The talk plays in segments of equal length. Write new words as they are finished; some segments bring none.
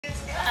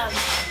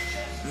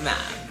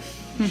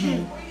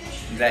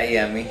Is that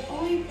yummy?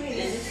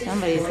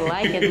 Somebody's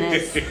liking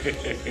this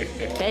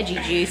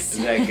veggie juice.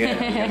 Is that good?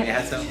 You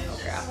have some?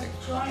 Okay, I'll think.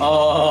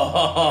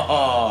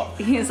 Oh!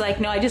 He's like,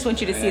 no, I just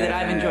want you to see that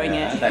I'm enjoying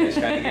it. I thought he was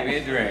trying to give me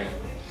a drink.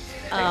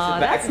 Oh,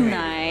 that's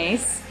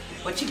nice.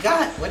 What you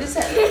got? What is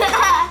that?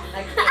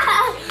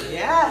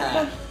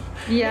 Yeah.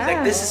 Yeah. It's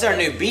like, this is our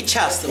new beach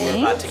house that we're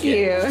about to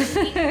get.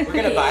 Thank you. We're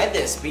gonna buy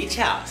this beach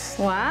house.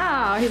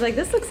 Wow. He's like,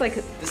 this looks like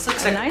a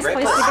nice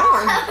place to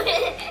go.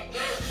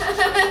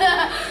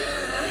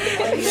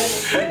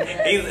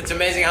 It's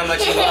amazing how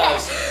much he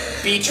loves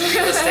beach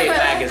real estate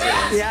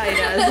magazines. Yeah, he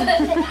does.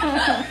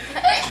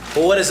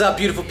 Well, what is up,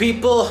 beautiful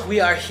people?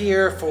 We are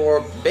here for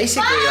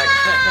basically like,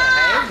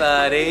 hey,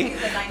 buddy.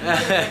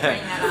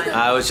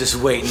 I was just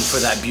waiting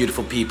for that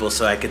beautiful people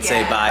so I could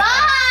say bye.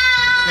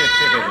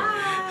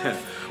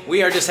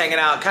 We are just hanging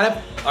out, kind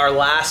of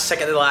our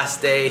second to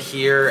last day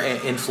here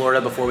in Florida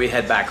before we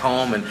head back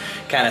home and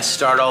kind of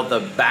start all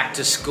the back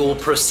to school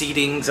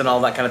proceedings and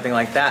all that kind of thing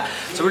like that.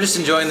 So we're just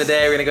enjoying the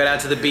day. We're gonna go down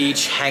to the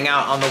beach, hang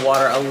out on the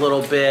water a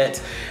little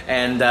bit,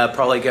 and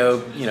probably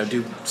go,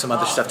 do some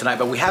other stuff tonight.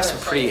 But we have some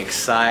pretty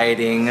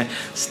exciting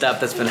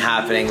stuff that's been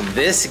happening.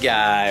 This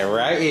guy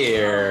right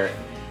here.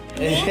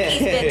 He's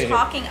been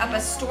talking up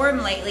a storm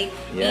lately,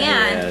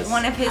 and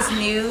one of his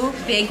new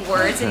big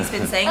words that he's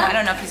been saying, I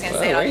don't know if he's going to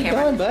say it on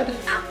camera. Where you going, bud?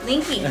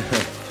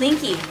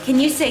 Linky, can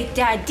you say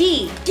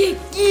daddy?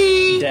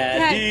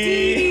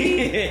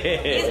 Daddy.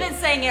 He's been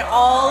saying it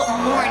all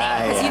morning,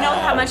 because you know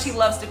how much he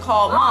loves to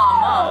call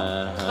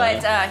mom.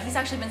 But he's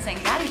actually been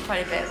saying daddy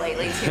quite a bit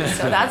lately too,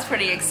 so that's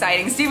pretty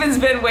exciting. Steven's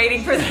been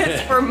waiting for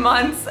this for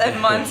months and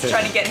months,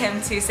 trying to get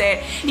him to say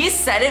it. He's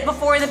said it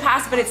before in the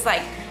past, but it's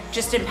like,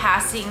 just in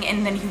passing,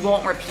 and then he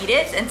won't repeat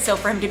it, and so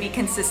for him to be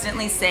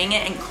consistently saying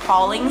it and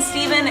calling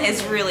Steven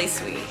is really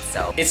sweet.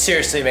 So it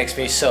seriously makes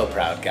me so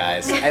proud,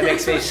 guys. It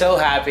makes me so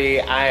happy.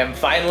 I am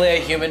finally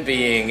a human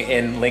being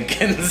in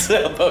Lincoln's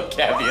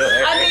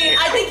vocabulary. I mean,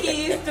 I think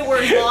he used the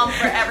word mom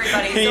for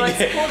everybody, so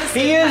it's cool to see.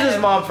 He uses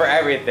mom for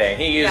everything.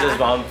 He uses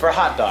mom for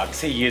hot dogs.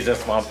 He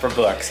uses mom for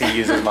books. He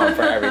uses mom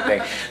for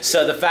everything.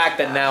 So the fact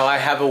that now I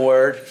have a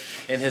word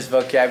in his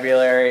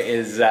vocabulary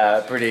is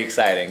pretty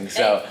exciting.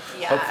 So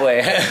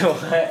hopefully.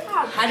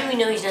 How do we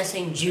know he's not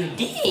saying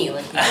Judy?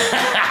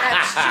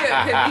 That's true.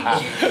 It could be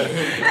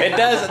Judy. It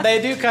does. They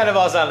do kind of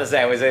all sound the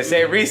same. When they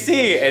say Reese,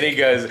 and he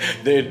goes,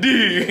 they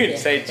do.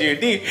 Say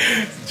Judy,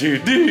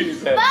 Judy.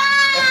 He's like,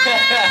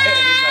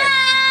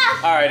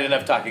 all right,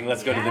 enough talking.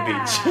 Let's go to the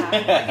beach. We're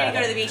gonna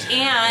go to the beach,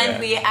 and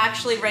we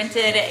actually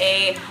rented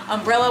a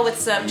umbrella with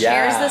some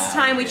chairs this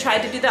time. We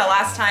tried to do that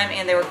last time,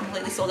 and they were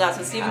completely sold out.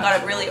 So Steven got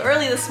up really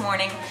early this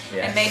morning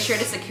and made sure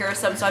to secure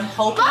some. So I'm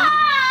hoping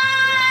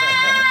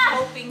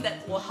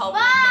that will help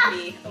him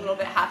be a little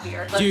bit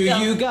happier. Do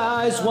you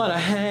guys want to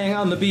hang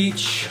on the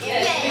beach?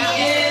 Yeah.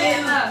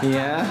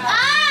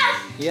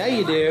 Yeah,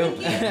 you do.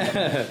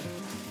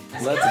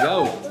 Let's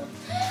go.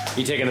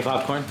 You taking the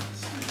popcorn?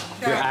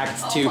 Your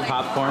Act 2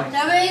 popcorn?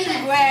 That is a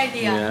great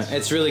idea. Yeah,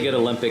 it's really good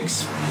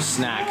Olympics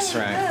snacks,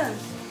 right?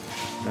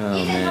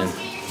 Oh man.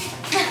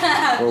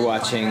 We're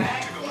watching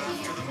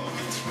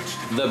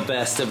the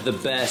best of the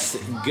best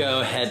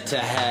go head to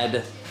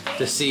head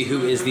to see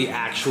who is the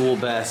actual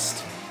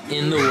best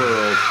in the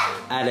world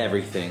at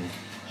everything.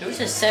 There was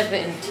a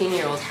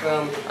 17-year-old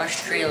from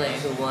Australia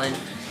who won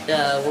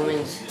the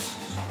women's,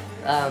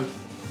 I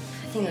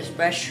think it was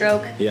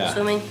breaststroke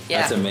swimming.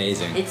 Yeah. That's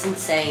amazing. It's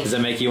insane. Does that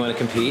make you want to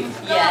compete?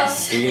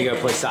 Yes. Are you gonna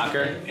go play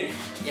soccer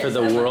for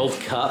the World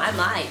Cup? I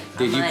might.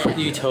 Dude,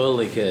 you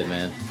totally could,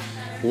 man.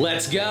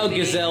 Let's go,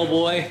 gazelle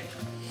boy.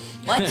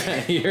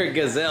 What? You're a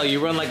gazelle.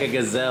 You run like a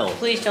gazelle.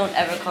 Please don't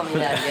ever call me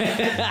that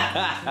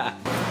again.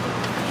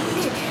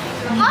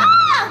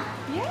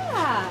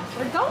 Yeah,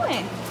 we're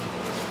going.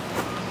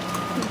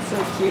 It's so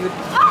cute. Mom!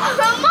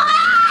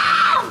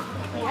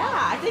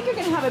 Yeah, I think you're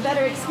gonna have a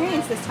better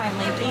experience this time,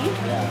 Linky.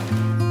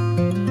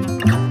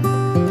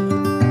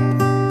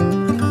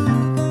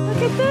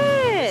 Look at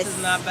this. This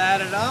is not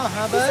bad at all,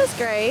 huh, bud? This is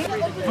great.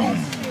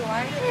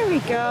 There we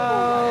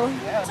go.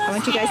 I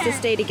want you guys to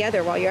stay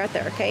together while you're out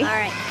there, okay? All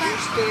right.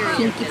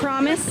 Pinky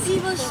promise.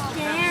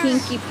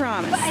 Pinky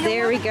promise.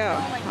 There we go.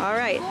 All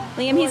right.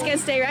 Liam, he's gonna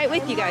stay right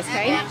with you guys,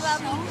 okay?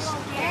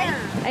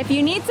 If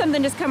you need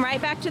something, just come right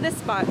back to this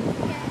spot.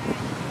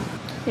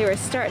 They were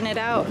starting it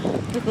out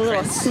with a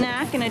little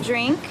snack and a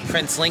drink.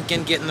 Prince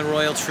Lincoln getting the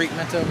royal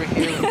treatment over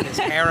here with his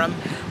harem.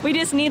 We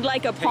just need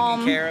like a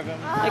palm, Taking care of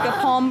him. like a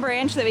palm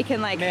branch that we can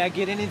like. May I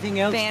get anything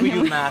else fan for him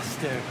you, with.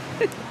 master?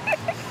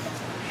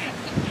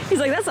 He's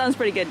like, that sounds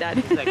pretty good, Dad.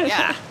 He's like,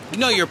 yeah,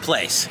 know your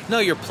place. Know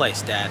your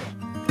place, Dad.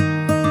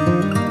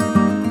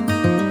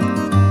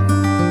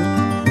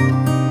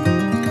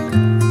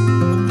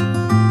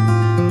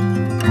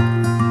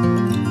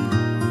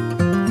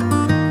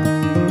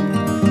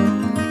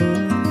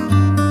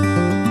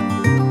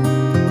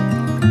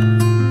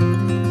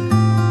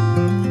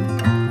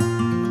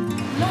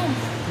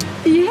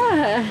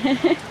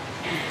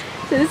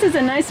 So this is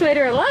a nice way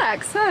to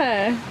relax,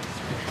 huh?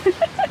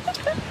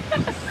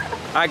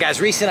 All right,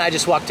 guys, Reese and I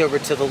just walked over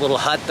to the little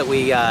hut that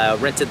we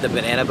rented the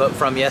banana boat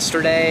from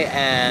yesterday,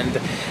 and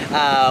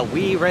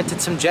we rented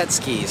some jet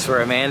skis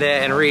for Amanda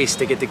and Reese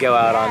to get to go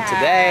out on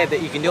today.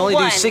 That you can only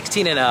do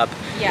 16 and up.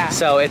 Yeah.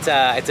 So it's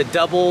a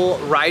double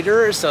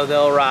rider, so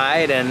they'll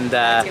ride, and it's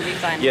gonna be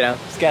fun. You know,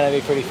 it's gonna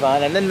be pretty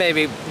fun. And then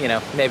maybe, you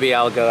know, maybe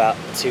I'll go out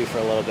too for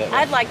a little bit.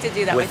 I'd like to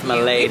do that with my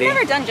you. lady. We've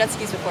never done jet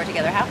skis before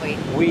together, have we?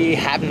 We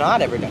have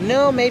not ever done.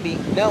 No, maybe.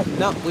 No,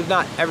 we've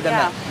not ever done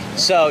that.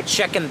 So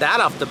checking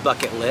that off the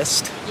bucket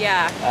list.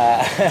 Yeah.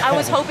 I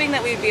was hoping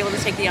that we'd be able to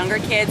take the younger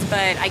kids,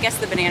 but I guess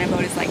the banana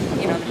boat is like,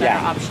 you know, the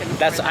better option.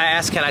 I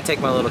asked, can I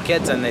take my little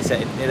kids? And they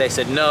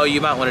said, no,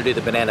 you might want to do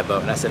the banana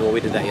boat. And I said, well,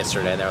 we did that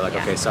yesterday. And they were like,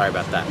 okay, sorry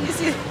about that.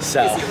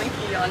 So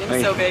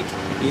he's so big.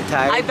 You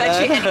tired? I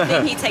bet you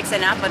anything he takes a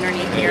nap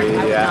underneath here. I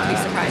would not be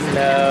surprised.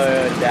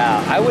 No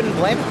doubt. I wouldn't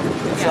blame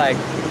him. It's like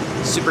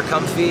super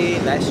comfy,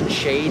 nice and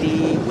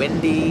shady,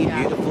 windy,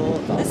 beautiful.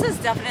 This is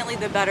definitely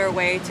the better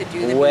way to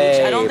do the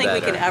beach. I don't think we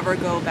can ever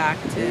go back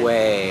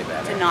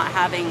to not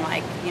having,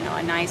 like, you know,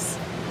 a nice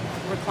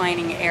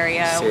reclining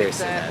area with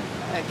a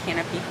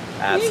canopy.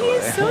 Absolutely.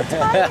 He's so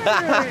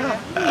tired.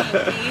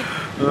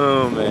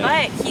 Oh man.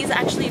 But he's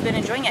actually been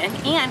enjoying it,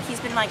 and he's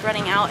been like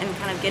running out and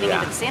kind of getting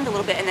into the sand a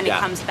little bit, and then he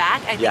comes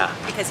back. I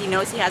think because he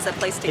knows he has a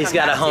place to come back to.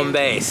 He's got a home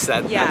base.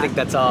 I think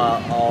that's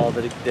all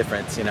the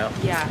difference, you know.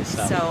 Yeah.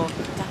 So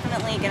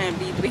definitely gonna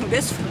be doing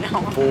this from now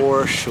on.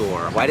 For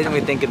sure. Why didn't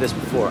we think of this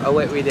before? Oh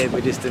wait, we did.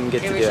 We just didn't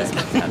get to do it.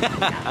 Got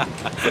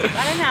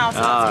it now,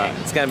 so that's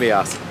good. It's gonna be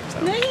awesome.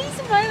 So. No, he's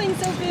smiling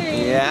so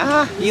big.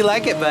 Yeah, you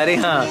like it, buddy,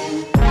 huh?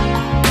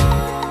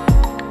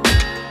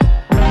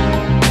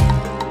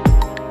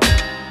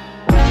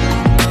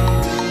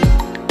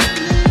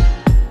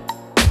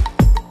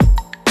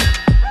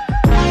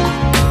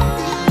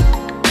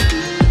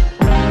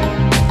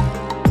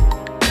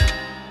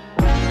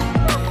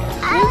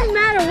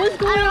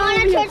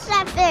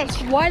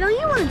 Why don't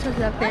you want to touch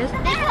that fish?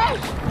 Because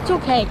it's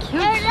okay.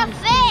 There's a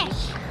fish.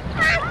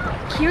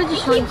 Kira's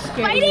just showing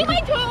scared. Biting my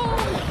toe.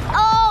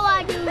 Oh,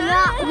 I do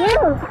not.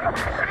 Where?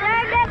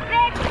 There's a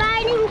fish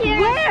biting Kira.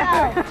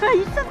 Where?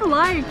 You said the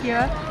liar,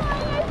 Kira.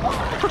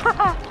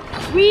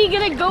 We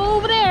gonna go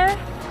over there.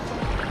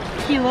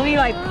 She literally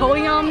like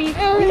pulling on me.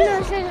 No. You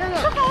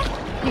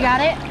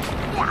got it?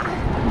 Yeah.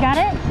 You got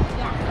it?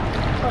 Yeah.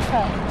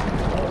 Okay.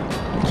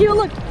 Kira,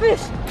 look,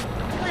 fish.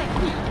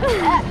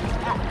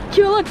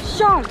 Kira, look,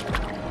 shark.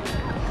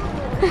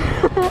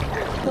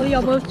 What are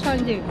y'all both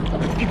trying to do?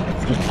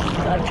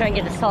 I'm trying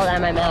to get the salt out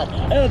of my mouth.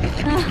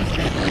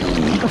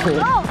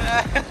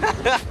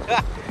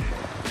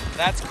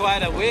 That's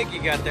quite a wig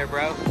you got there,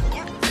 bro.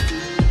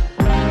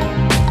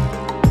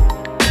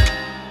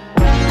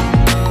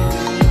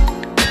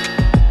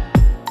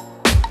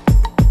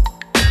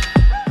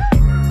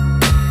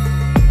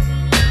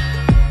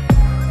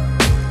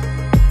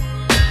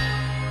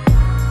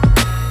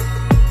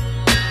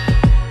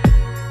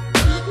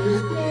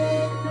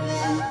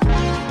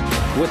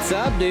 What's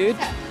up, dude?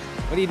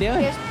 What are you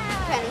doing? Here's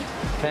Penny.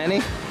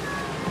 Penny?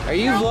 Are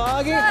you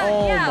vlogging?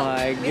 Oh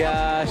my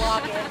gosh.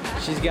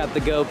 She's got the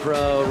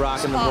GoPro,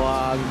 rocking the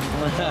vlog.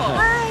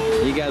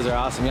 Hi. You guys are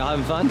awesome. Y'all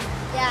having fun?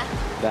 Yeah.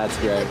 That's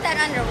great. Put that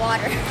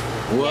underwater.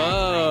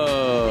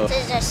 Whoa.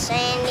 This is a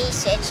sandy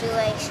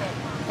situation.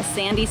 A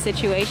sandy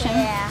situation?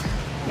 Yeah.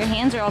 Your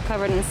hands are all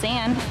covered in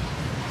sand.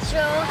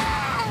 So,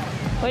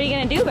 what are you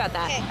going to do about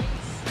that? Okay.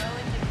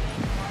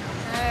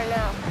 I don't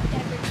know.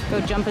 Go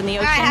jump in the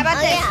ocean? All right, how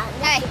about this? Yeah.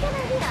 Hey,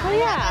 Oh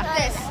yeah. how about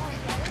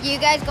this? You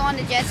guys go on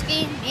the jet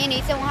ski. Me and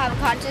Ethan will have a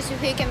contest of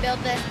who can build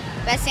the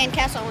best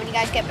sandcastle. When you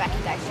guys get back,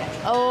 you guys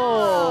judge.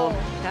 Oh,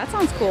 that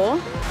sounds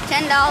cool.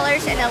 $10,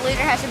 and the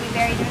loser has to be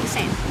buried in the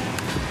sand.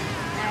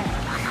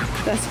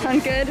 That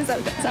sound good? Does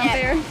that sound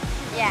fair?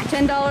 Yeah.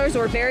 $10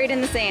 or buried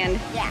in the sand.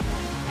 Yeah.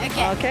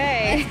 Okay.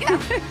 Okay. Let's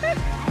go.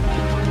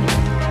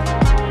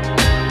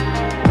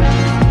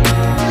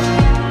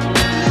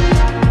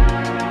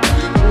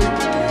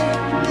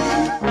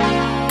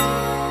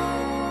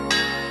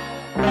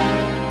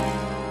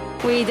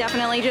 We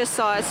definitely just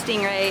saw a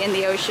stingray in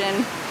the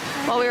ocean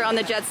while we were on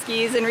the jet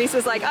skis, and Reese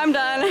was like, I'm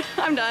done,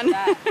 I'm done.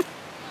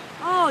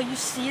 Oh, you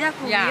see that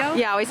for real?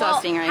 Yeah, we saw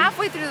a stingray.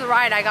 Halfway through the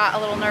ride, I got a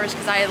little nervous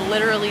because I had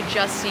literally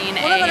just seen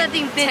a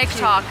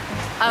TikTok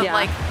of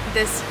like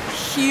this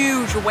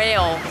huge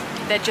whale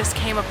that just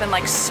came up and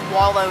like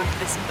swallowed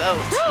this boat.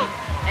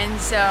 And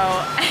so,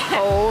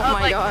 oh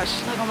my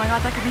gosh. Like, oh my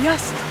god, that could be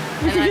us.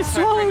 We could get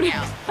swallowed.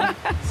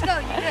 So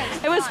you good.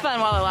 It was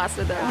fun while it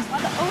lasted though.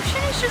 Well, the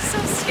ocean is just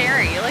so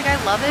scary. Like I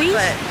love it,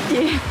 but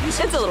it's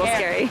a little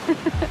scary.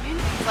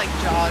 It's like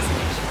Jaws and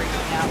it's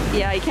freaking out.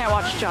 Yeah, you can't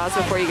watch Jaws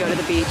before you go to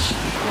the beach.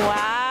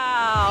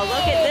 Wow,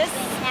 look at this.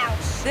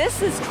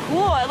 This is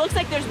cool. It looks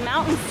like there's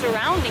mountains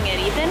surrounding it,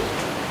 Ethan.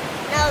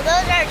 No,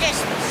 those are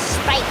just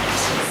spikes.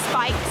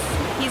 Spikes.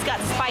 He's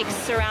got spikes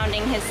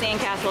surrounding his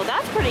sandcastle.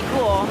 That's pretty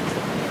cool.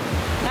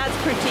 That's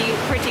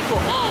pretty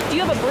cool. Do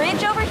you have a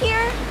bridge over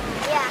here?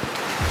 Yeah.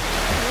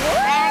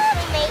 I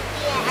actually made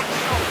the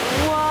actual.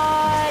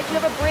 What? You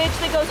have a bridge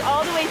that goes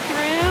all the way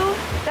through?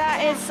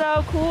 That is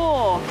so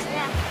cool.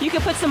 Yeah. You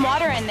could put some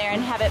water in there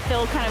and have it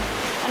fill kind of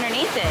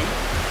underneath it.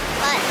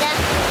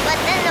 But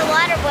then the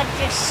water would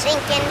just sink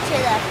into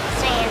the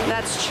sand.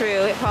 That's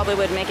true. It probably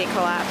would make it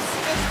collapse.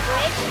 This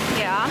bridge?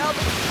 Yeah. It'll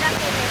be stuck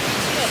in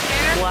this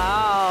pit.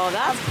 Wow,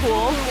 that's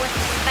cool. With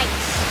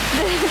spikes.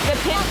 The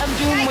pit of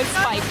doom with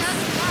spikes.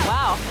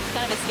 Wow, it's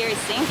kind of a scary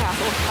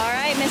sandcastle. All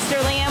right, Mr.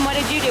 Liam, what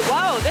did you do?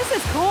 Whoa, this is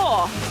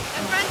cool.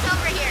 The front's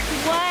over here.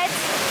 What?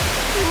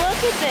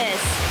 Look at this.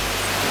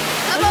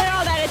 Look at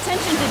all that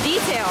attention to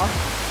detail.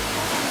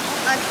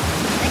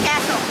 The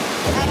castle.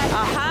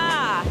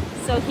 Aha!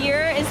 So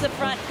here is the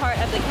front part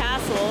of the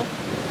castle.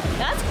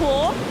 That's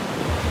cool.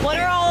 What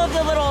are all of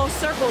the little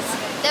circles?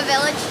 The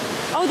village.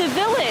 Oh, the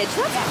village.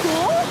 That's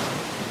cool.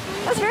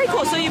 That's very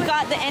cool. So you've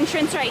got the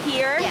entrance right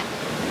here. Yeah.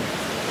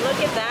 Look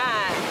at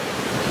that.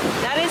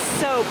 That is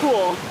so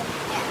cool.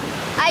 Yeah.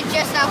 I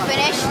just now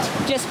finished.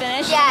 Just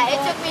finished? Yeah, it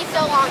took me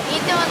so long.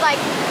 Ethan was like,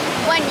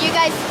 when you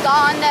guys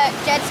got on the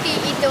jet ski,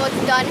 Ethan was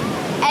done.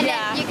 And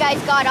then you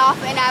guys got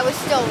off and I was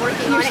still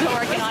working on it. Still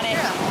working on it.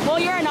 Well,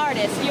 you're an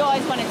artist. You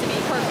always want it to be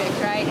perfect,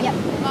 right? Yep.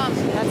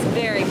 That's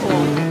very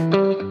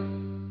cool.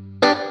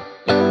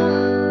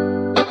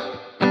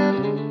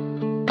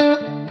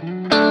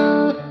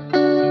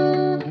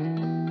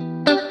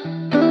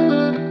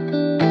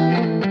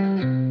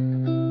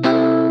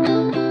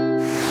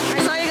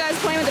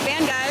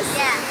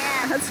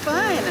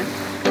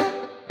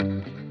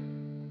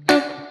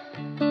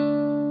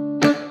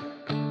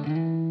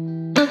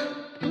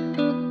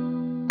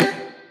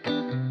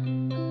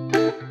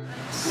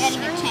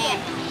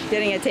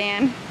 Getting a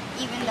tan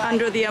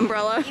under the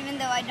umbrella. Even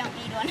though I don't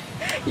need one.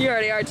 You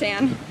already are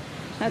tan.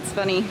 That's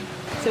funny.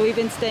 So we've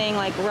been staying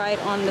like right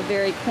on the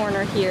very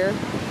corner here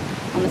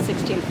on the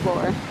 16th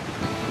floor.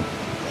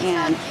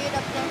 And saw Jude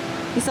up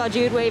there. You saw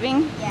Jude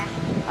waving? Yeah.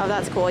 Oh,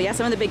 that's cool. Yeah,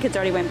 some of the big kids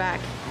already went back.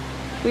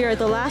 We are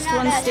the last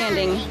ones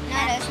standing.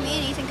 Not us. Me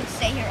and Ethan could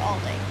stay here all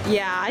day.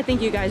 Yeah, I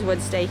think you guys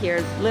would stay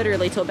here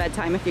literally till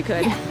bedtime if you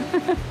could.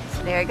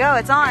 There you go.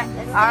 It's on.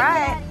 All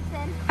right.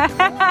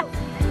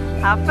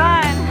 Have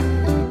fun.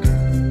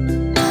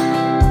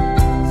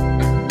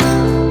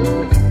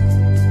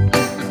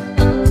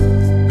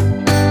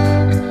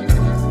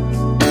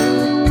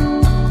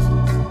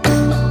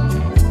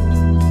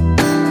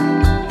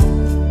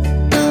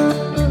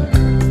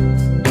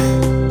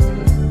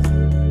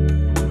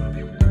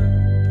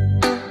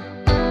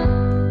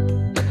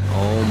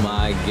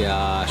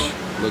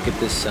 Look at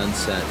this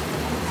sunset.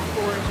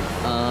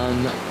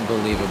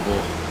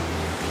 Unbelievable.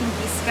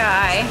 Pinky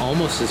sky.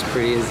 Almost as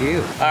pretty as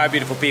you. All right,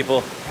 beautiful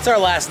people. It's our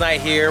last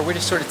night here. We're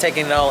just sort of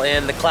taking it all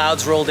in. The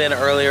clouds rolled in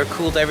earlier,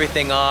 cooled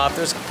everything off.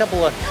 There's a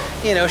couple of,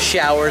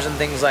 showers and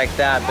things like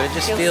that, but it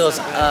just feels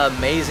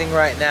amazing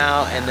right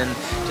now. And then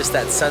just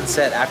that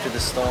sunset after the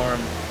storm.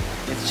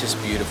 It's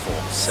just beautiful.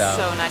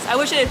 So nice. I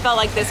wish it had felt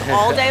like this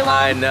all day long.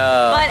 I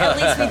know. But at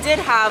least we did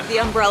have the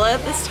umbrella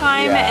this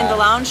time and the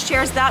lounge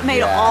chairs. That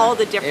made all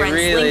the difference. It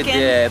really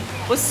Lincoln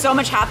was so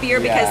much happier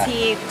because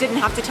he didn't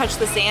have to touch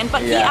the sand,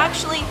 but he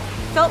actually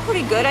felt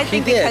pretty good, I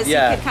think, because he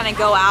could kind of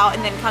go out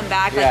and then come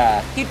back.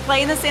 Like, he'd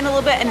play in the sand a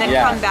little bit and then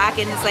come back,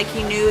 and it's like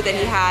he knew that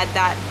he had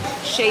that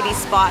shady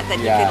spot that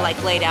he could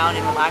like lay down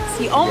and relax.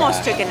 He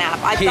almost took a nap.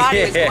 I thought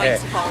he was going to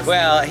fall asleep.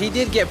 Well, he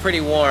did get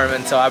pretty warm,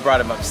 and so I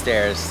brought him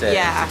upstairs to take a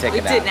nap. We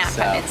did nap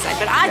him inside,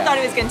 but I thought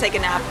he was going to take a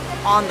nap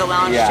on the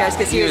lounge chairs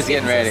because he was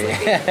getting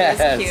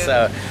ready.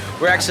 So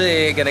we're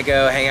actually going to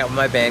go hang out with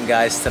my band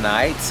guys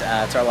tonight.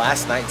 It's our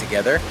last night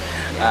together.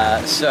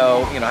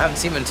 So, I haven't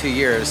seen them in 2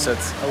 years, so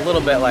it's a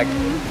little bit like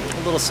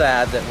a little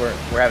sad that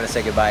we're having to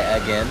say goodbye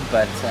again,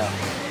 but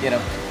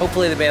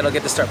hopefully the band will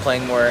get to start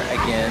playing more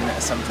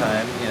again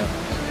sometime,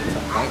 at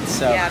some point.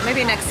 So yeah,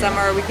 maybe next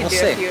summer we can do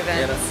a few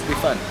events. It'll be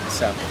fun.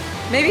 So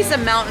maybe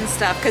some mountain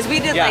stuff, because we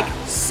did like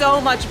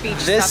so much beach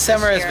stuff this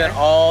summer has been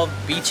all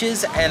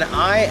beaches, and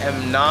I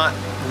am not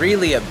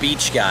really a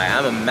beach guy.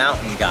 I'm a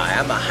mountain guy.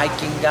 I'm a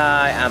hiking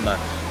guy. I'm a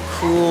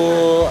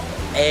cool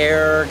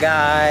air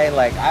guy.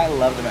 Like, I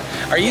love the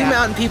mountain. Are you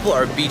mountain people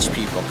or beach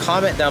people?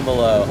 Comment down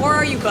below. Or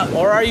are you both?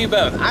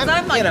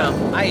 I'm like,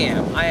 I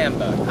am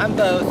both. I'm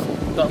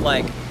both, but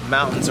like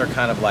mountains are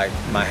kind of like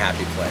my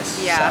happy place.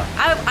 Yeah,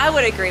 so. I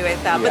would agree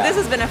with that. But this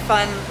has been a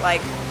fun,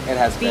 like, it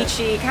has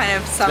beachy kind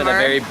of summer. It's been a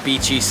very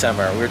beachy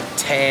summer. We're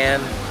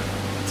tan.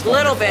 A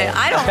little bit.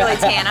 I don't really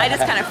tan. I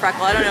just kind of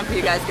freckle. I don't know if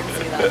you guys can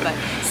see that, but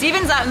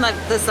Steven's out in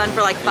the sun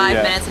for like 5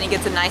 minutes and he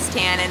gets a nice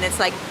tan, and it's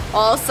like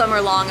all summer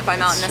long if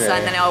I'm out in the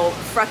sun, then I'll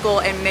freckle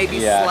and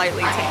maybe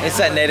slightly tan. It's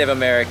that Native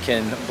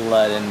American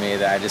blood in me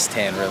that I just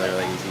tan really,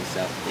 really easy.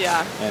 So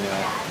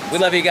anyway, we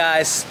love you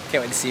guys.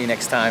 Can't wait to see you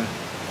next time.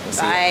 We'll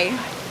see bye. You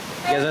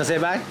guys want to say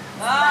bye?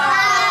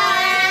 Bye.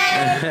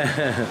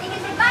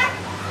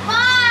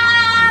 Bye.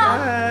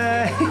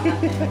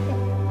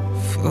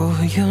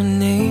 For your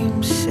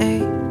name's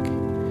sake,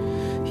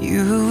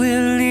 you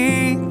will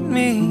lead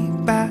me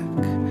back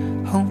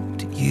home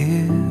to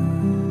you.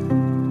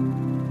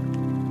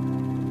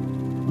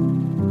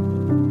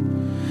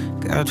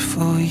 God,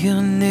 for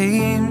your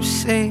name's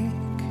sake,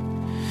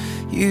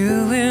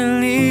 you will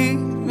lead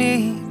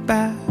me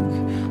back